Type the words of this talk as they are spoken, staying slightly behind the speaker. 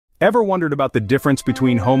Ever wondered about the difference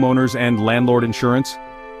between homeowners and landlord insurance?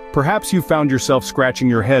 Perhaps you found yourself scratching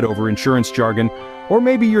your head over insurance jargon, or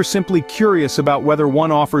maybe you're simply curious about whether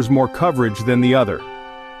one offers more coverage than the other.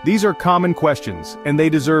 These are common questions, and they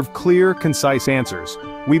deserve clear, concise answers.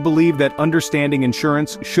 We believe that understanding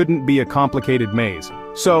insurance shouldn't be a complicated maze.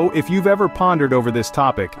 So, if you've ever pondered over this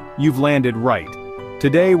topic, you've landed right.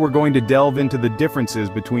 Today we're going to delve into the differences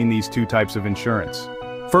between these two types of insurance.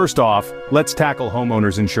 First off, let's tackle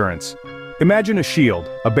homeowners insurance. Imagine a shield,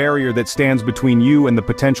 a barrier that stands between you and the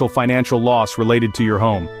potential financial loss related to your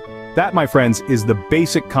home. That, my friends, is the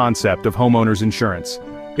basic concept of homeowners insurance.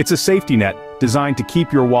 It's a safety net designed to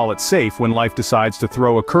keep your wallet safe when life decides to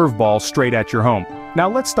throw a curveball straight at your home. Now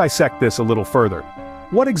let's dissect this a little further.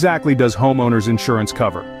 What exactly does homeowners insurance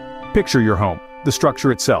cover? Picture your home, the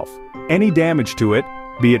structure itself. Any damage to it,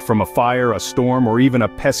 be it from a fire, a storm, or even a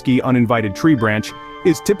pesky uninvited tree branch,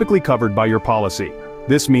 is typically covered by your policy.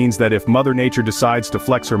 This means that if Mother Nature decides to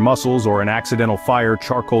flex her muscles or an accidental fire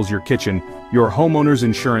charcoals your kitchen, your homeowner's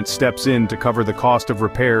insurance steps in to cover the cost of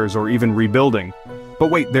repairs or even rebuilding. But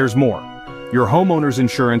wait, there's more. Your homeowner's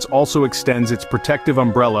insurance also extends its protective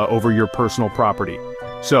umbrella over your personal property.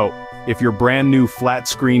 So, if your brand new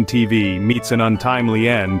flat-screen TV meets an untimely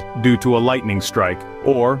end due to a lightning strike,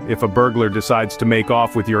 or if a burglar decides to make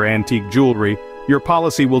off with your antique jewelry, your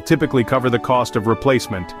policy will typically cover the cost of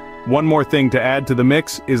replacement. One more thing to add to the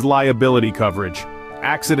mix is liability coverage.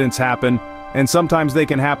 Accidents happen, and sometimes they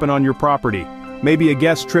can happen on your property. Maybe a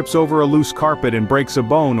guest trips over a loose carpet and breaks a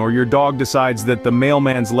bone, or your dog decides that the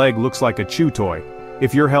mailman's leg looks like a chew toy.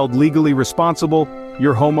 If you're held legally responsible,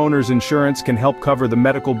 your homeowner's insurance can help cover the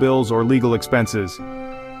medical bills or legal expenses.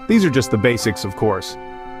 These are just the basics, of course.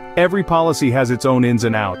 Every policy has its own ins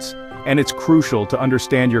and outs, and it's crucial to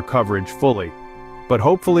understand your coverage fully. But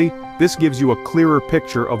hopefully, this gives you a clearer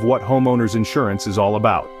picture of what homeowners insurance is all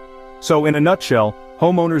about. So in a nutshell,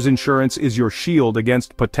 homeowners insurance is your shield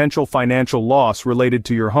against potential financial loss related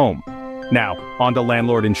to your home. Now, on to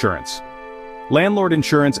landlord insurance. Landlord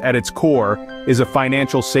insurance at its core is a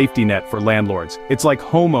financial safety net for landlords. It's like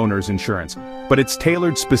homeowners insurance, but it's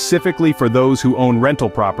tailored specifically for those who own rental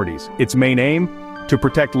properties. Its main aim? To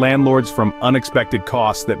protect landlords from unexpected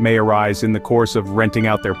costs that may arise in the course of renting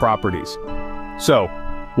out their properties. So,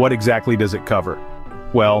 what exactly does it cover?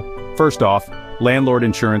 Well, first off, landlord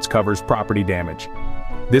insurance covers property damage.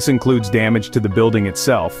 This includes damage to the building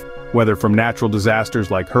itself, whether from natural disasters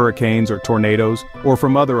like hurricanes or tornadoes, or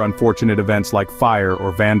from other unfortunate events like fire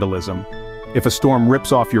or vandalism. If a storm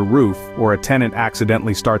rips off your roof, or a tenant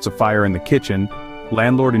accidentally starts a fire in the kitchen,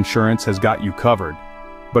 landlord insurance has got you covered.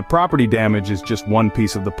 But property damage is just one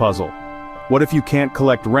piece of the puzzle. What if you can't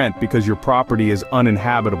collect rent because your property is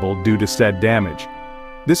uninhabitable due to said damage?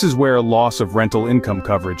 This is where loss of rental income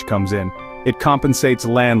coverage comes in. It compensates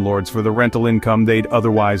landlords for the rental income they'd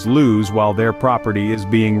otherwise lose while their property is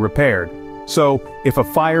being repaired. So, if a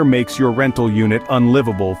fire makes your rental unit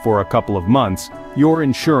unlivable for a couple of months, your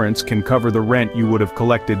insurance can cover the rent you would have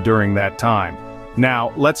collected during that time.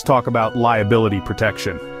 Now, let's talk about liability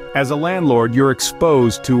protection. As a landlord, you're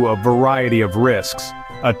exposed to a variety of risks.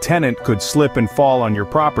 A tenant could slip and fall on your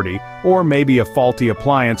property, or maybe a faulty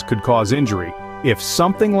appliance could cause injury. If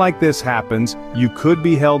something like this happens, you could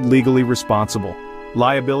be held legally responsible.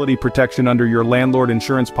 Liability protection under your landlord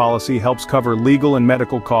insurance policy helps cover legal and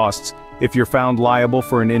medical costs if you're found liable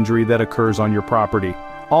for an injury that occurs on your property.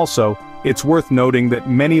 Also, it's worth noting that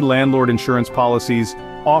many landlord insurance policies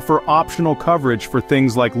offer optional coverage for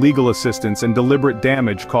things like legal assistance and deliberate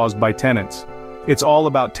damage caused by tenants. It's all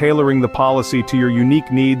about tailoring the policy to your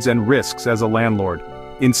unique needs and risks as a landlord.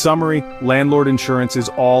 In summary, landlord insurance is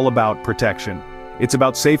all about protection. It's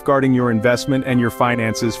about safeguarding your investment and your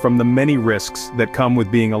finances from the many risks that come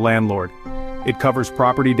with being a landlord. It covers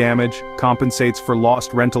property damage, compensates for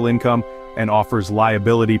lost rental income, and offers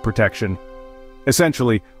liability protection.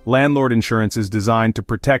 Essentially, landlord insurance is designed to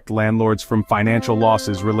protect landlords from financial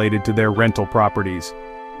losses related to their rental properties.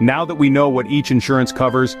 Now that we know what each insurance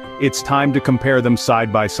covers, it's time to compare them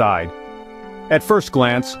side by side. At first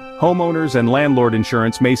glance, homeowners and landlord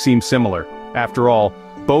insurance may seem similar. After all,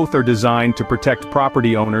 both are designed to protect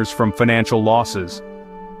property owners from financial losses.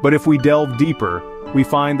 But if we delve deeper, we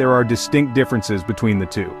find there are distinct differences between the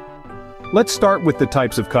two. Let's start with the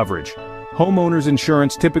types of coverage. Homeowners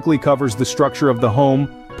insurance typically covers the structure of the home,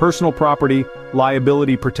 personal property,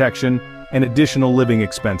 liability protection, and additional living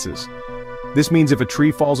expenses. This means if a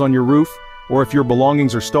tree falls on your roof, or if your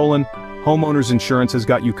belongings are stolen, homeowners insurance has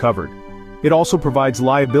got you covered. It also provides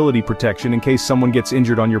liability protection in case someone gets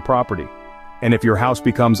injured on your property. And if your house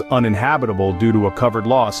becomes uninhabitable due to a covered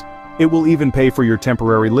loss, it will even pay for your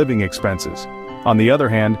temporary living expenses. On the other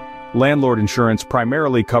hand, landlord insurance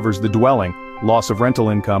primarily covers the dwelling, loss of rental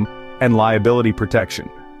income, and liability protection.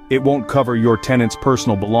 It won't cover your tenant's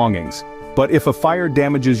personal belongings, but if a fire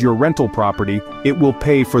damages your rental property, it will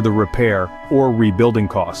pay for the repair or rebuilding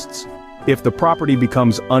costs. If the property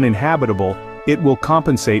becomes uninhabitable, it will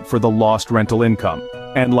compensate for the lost rental income.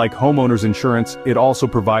 And like homeowners insurance, it also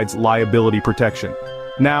provides liability protection.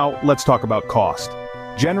 Now, let's talk about cost.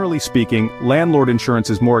 Generally speaking, landlord insurance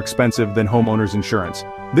is more expensive than homeowners insurance.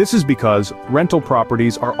 This is because rental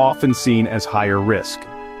properties are often seen as higher risk.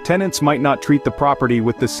 Tenants might not treat the property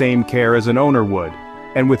with the same care as an owner would.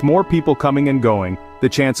 And with more people coming and going, the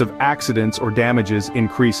chance of accidents or damages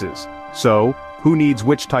increases. So, who needs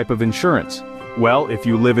which type of insurance? Well, if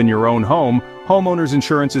you live in your own home, homeowners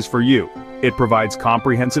insurance is for you. It provides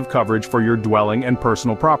comprehensive coverage for your dwelling and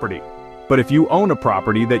personal property. But if you own a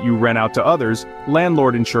property that you rent out to others,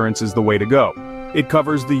 landlord insurance is the way to go. It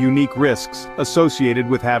covers the unique risks associated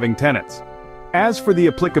with having tenants. As for the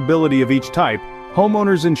applicability of each type,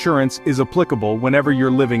 homeowners insurance is applicable whenever you're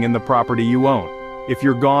living in the property you own. If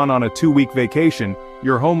you're gone on a 2-week vacation,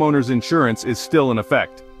 your homeowner's insurance is still in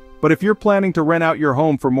effect. But if you're planning to rent out your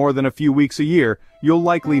home for more than a few weeks a year, you'll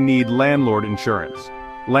likely need landlord insurance.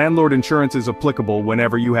 Landlord insurance is applicable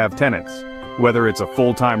whenever you have tenants. Whether it's a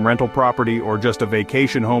full-time rental property or just a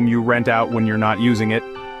vacation home you rent out when you're not using it,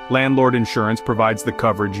 landlord insurance provides the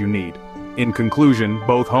coverage you need. In conclusion,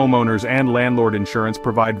 both homeowners and landlord insurance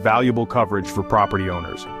provide valuable coverage for property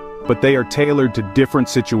owners. But they are tailored to different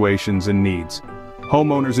situations and needs.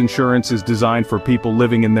 Homeowners insurance is designed for people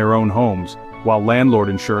living in their own homes, while landlord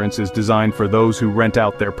insurance is designed for those who rent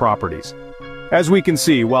out their properties. As we can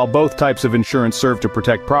see, while both types of insurance serve to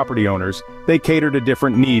protect property owners, they cater to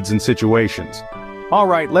different needs and situations.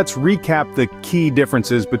 Alright, let's recap the key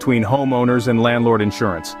differences between homeowners and landlord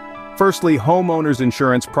insurance. Firstly, homeowners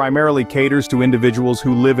insurance primarily caters to individuals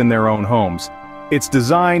who live in their own homes. It's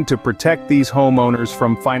designed to protect these homeowners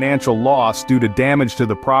from financial loss due to damage to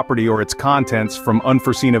the property or its contents from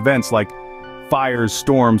unforeseen events like fires,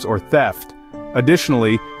 storms, or theft.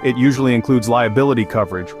 Additionally, it usually includes liability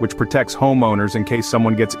coverage, which protects homeowners in case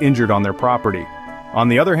someone gets injured on their property. On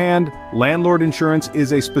the other hand, landlord insurance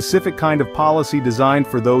is a specific kind of policy designed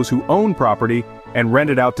for those who own property and rent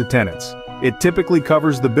it out to tenants. It typically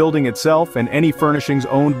covers the building itself and any furnishings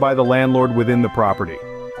owned by the landlord within the property.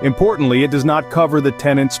 Importantly, it does not cover the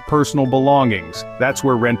tenant's personal belongings. That's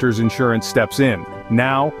where renter's insurance steps in.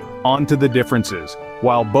 Now, on to the differences.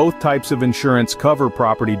 While both types of insurance cover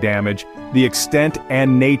property damage, the extent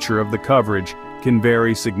and nature of the coverage can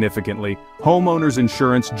vary significantly. Homeowners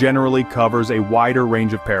insurance generally covers a wider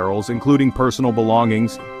range of perils, including personal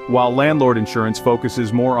belongings, while landlord insurance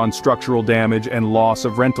focuses more on structural damage and loss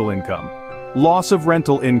of rental income. Loss of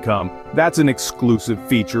rental income, that's an exclusive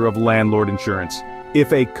feature of landlord insurance.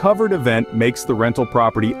 If a covered event makes the rental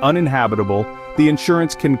property uninhabitable, the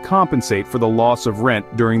insurance can compensate for the loss of rent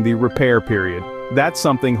during the repair period. That's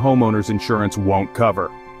something homeowners insurance won't cover.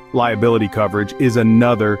 Liability coverage is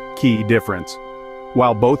another key difference.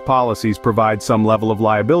 While both policies provide some level of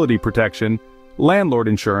liability protection, landlord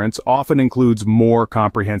insurance often includes more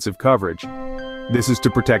comprehensive coverage. This is to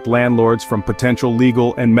protect landlords from potential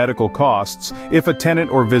legal and medical costs if a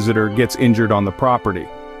tenant or visitor gets injured on the property.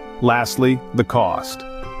 Lastly, the cost.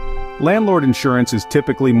 Landlord insurance is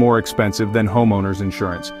typically more expensive than homeowners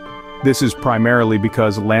insurance. This is primarily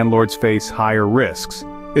because landlords face higher risks,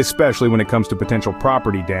 especially when it comes to potential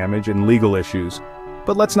property damage and legal issues.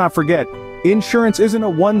 But let's not forget, insurance isn't a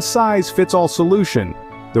one-size-fits-all solution.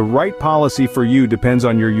 The right policy for you depends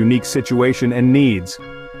on your unique situation and needs.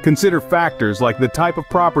 Consider factors like the type of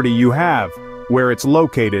property you have, where it's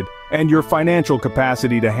located, and your financial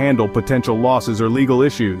capacity to handle potential losses or legal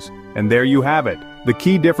issues. And there you have it, the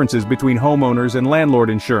key differences between homeowners and landlord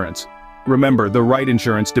insurance. Remember, the right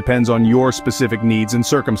insurance depends on your specific needs and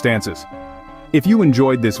circumstances. If you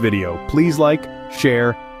enjoyed this video, please like,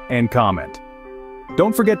 share, and comment.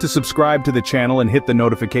 Don't forget to subscribe to the channel and hit the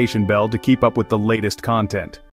notification bell to keep up with the latest content.